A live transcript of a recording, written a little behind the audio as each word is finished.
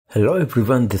Hello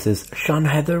everyone, this is Shan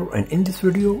Heather, and in this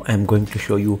video I am going to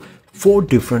show you 4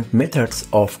 different methods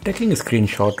of taking a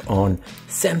screenshot on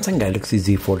Samsung Galaxy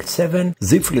Z Fold 7,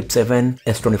 Z Flip 7,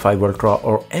 S25 Ultra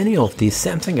or any of the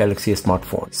Samsung Galaxy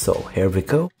smartphones. So here we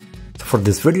go. For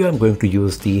this video I'm going to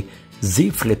use the Z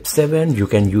Flip 7. You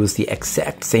can use the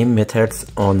exact same methods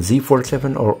on Z Fold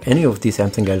 7 or any of the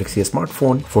Samsung Galaxy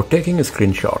smartphone for taking a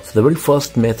screenshot. So the very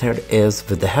first method is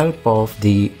with the help of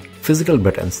the physical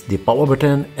buttons, the power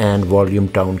button and volume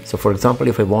down. So for example,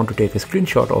 if I want to take a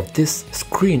screenshot of this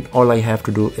screen, all I have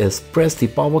to do is press the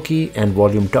power key and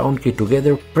volume down key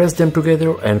together, press them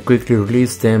together and quickly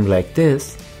release them like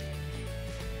this.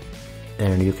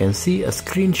 And you can see a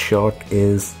screenshot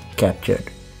is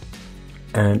captured.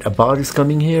 And a bar is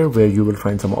coming here where you will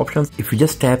find some options. If you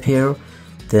just tap here,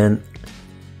 then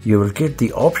you will get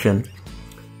the option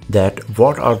that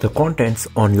what are the contents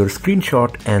on your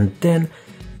screenshot, and then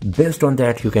based on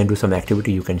that you can do some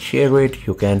activity. You can share it,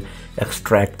 you can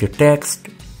extract the text,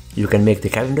 you can make the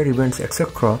calendar events,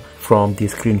 etc. from the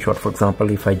screenshot. For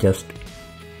example, if I just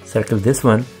circle this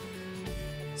one,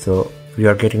 so we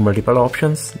are getting multiple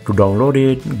options to download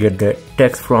it, get the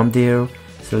text from there,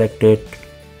 select it,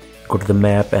 go to the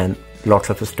map and lots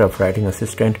of stuff, writing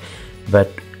assistant, but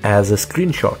as a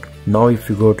screenshot. Now if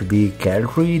you go to the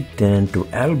gallery, then to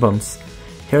albums,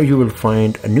 here you will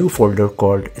find a new folder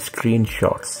called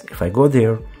screenshots. If I go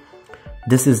there,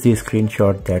 this is the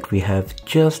screenshot that we have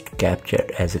just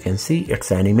captured. As you can see,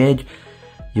 it's an image.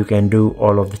 You can do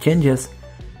all of the changes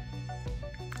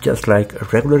just like a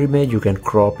regular image. You can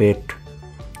crop it,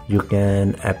 you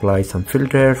can apply some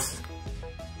filters,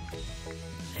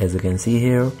 as you can see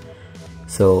here.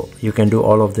 So you can do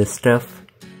all of this stuff.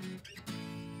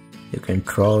 You can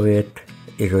draw it,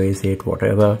 erase it,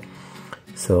 whatever.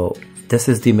 So this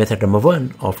is the method number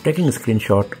 1 of taking a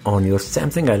screenshot on your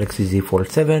Samsung Galaxy Z Fold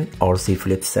 7 or Z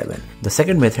Flip 7. The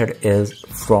second method is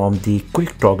from the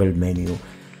quick toggle menu.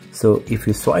 So if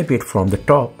you swipe it from the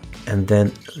top and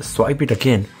then swipe it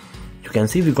again, you can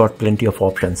see we got plenty of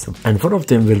options, and one of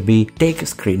them will be take a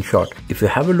screenshot. If you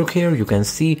have a look here, you can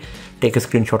see take a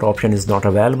screenshot option is not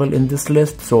available in this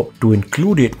list. So to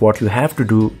include it, what you have to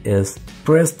do is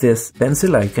press this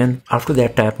pencil icon. After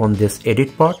that, tap on this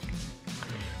edit part.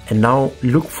 And now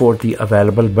look for the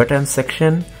available button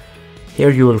section. Here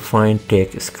you will find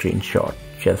take a screenshot.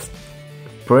 Just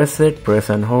press it, press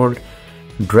and hold,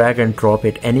 drag and drop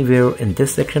it anywhere in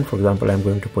this section. For example, I'm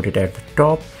going to put it at the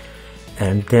top,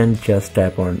 and then just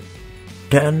tap on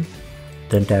done,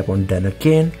 then tap on done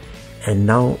again, and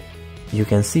now you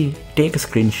can see take a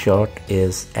screenshot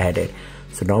is added.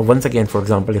 So now once again, for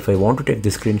example, if I want to take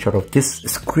the screenshot of this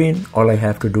screen, all I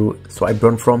have to do is swipe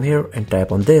down from here and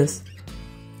tap on this,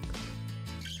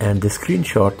 and the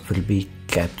screenshot will be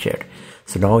captured.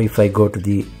 So now if I go to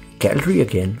the gallery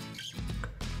again,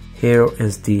 here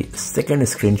is the second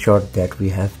screenshot that we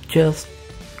have just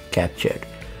captured.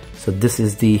 So this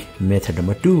is the method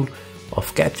number 2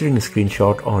 of capturing a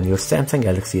screenshot on your Samsung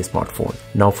Galaxy smartphone.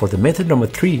 Now for the method number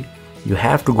 3, you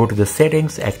have to go to the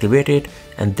settings, activate it,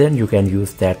 and then you can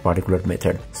use that particular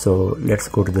method. So let's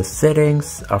go to the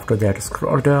settings. After that,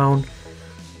 scroll down,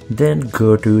 then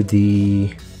go to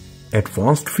the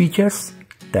advanced features,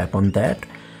 tap on that.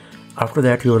 After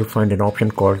that, you will find an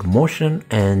option called motion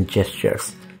and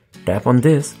gestures. Tap on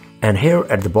this, and here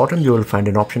at the bottom you will find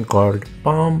an option called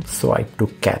palm swipe to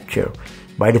capture.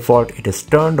 By default it is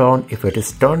turned on. If it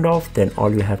is turned off, then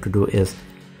all you have to do is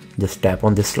just tap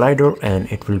on this slider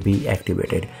and it will be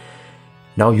activated.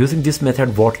 Now using this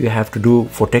method, what you have to do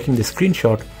for taking the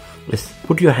screenshot is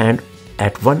put your hand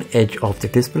at one edge of the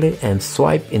display and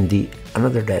swipe in the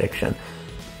another direction.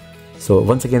 So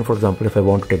once again, for example, if I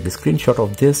want to take the screenshot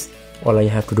of this, all I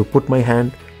have to do, put my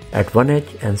hand at one edge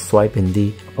and swipe in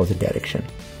the opposite direction.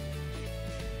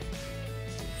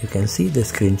 You can see the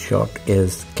screenshot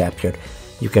is captured.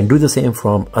 You can do the same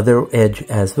from other edge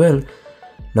as well.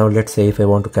 Now let's say if I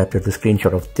want to capture the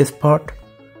screenshot of this part,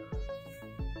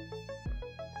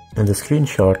 and the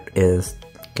screenshot is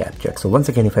captured. So once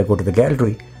again, if I go to the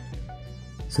gallery,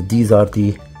 so these are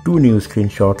the 2 new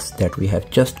screenshots that we have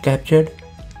just captured.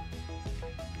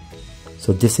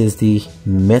 So this is the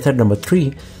method number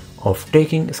 3 of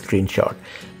taking a screenshot.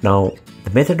 Now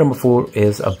the method number 4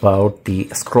 is about the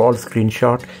scroll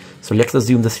screenshot. So let's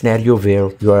assume the scenario where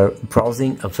you are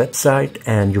browsing a website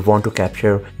and you want to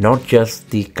capture not just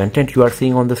the content you are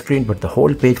seeing on the screen, but the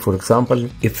whole page. For example,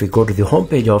 if we go to the home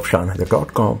page of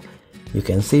shanheather.com, you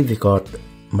can see we got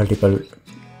multiple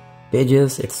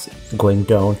pages. It's going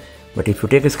down, but if you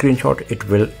take a screenshot, it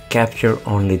will capture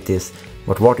only this.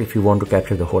 But what if you want to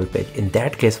capture the whole page? In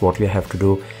that case, what you have to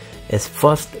do is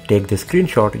first take the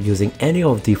screenshot using any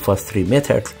of the first three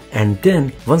methods, and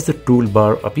then once the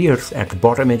toolbar appears at the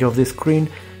bottom edge of the screen,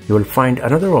 you will find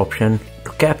another option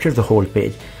to capture the whole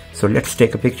page. So let's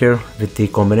take a picture with the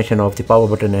combination of the power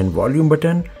button and volume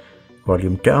button,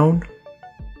 volume down.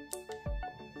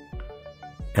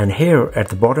 And here at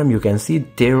the bottom you can see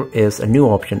there is a new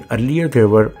option. Earlier there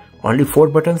were only 4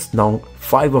 buttons, now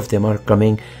 5 of them are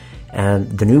coming, and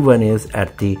the new one is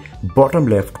at the bottom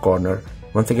left corner.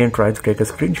 Once again, try to take a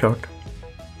screenshot.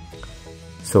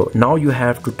 So now you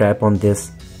have to tap on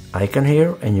this icon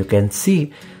here and you can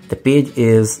see the page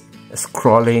is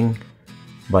scrolling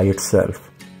by itself.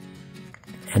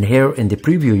 And here in the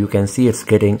preview you can see it's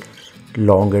getting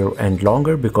longer and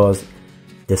longer because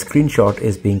the screenshot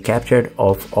is being captured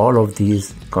of all of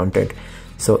these content.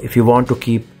 So if you want to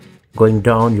keep going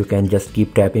down, you can just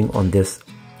keep tapping on this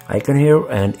icon here,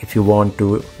 and if you want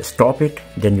to stop it,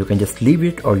 then you can just leave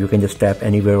it, or you can just tap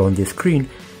anywhere on the screen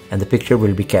and the picture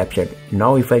will be captured.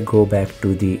 Now if I go back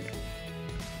to the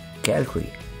gallery,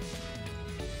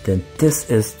 then this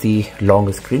is the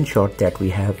longest screenshot that we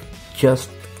have just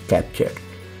captured.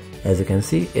 As you can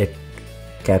see, it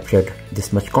captured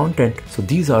this much content. So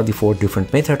these are the 4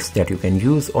 different methods that you can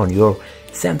use on your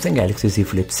Samsung Galaxy Z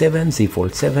Flip 7, Z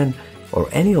Fold 7 or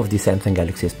any of the Samsung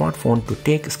Galaxy smartphone to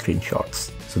take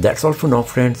screenshots. So that's all for now,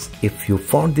 friends. If you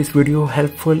found this video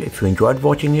helpful, if you enjoyed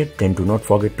watching it, then do not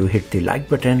forget to hit the like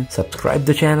button, subscribe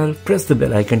the channel, press the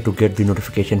bell icon to get the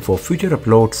notification for future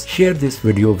uploads, share this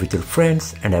video with your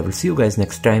friends, and I will see you guys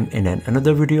next time in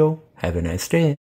another video. Have a nice day.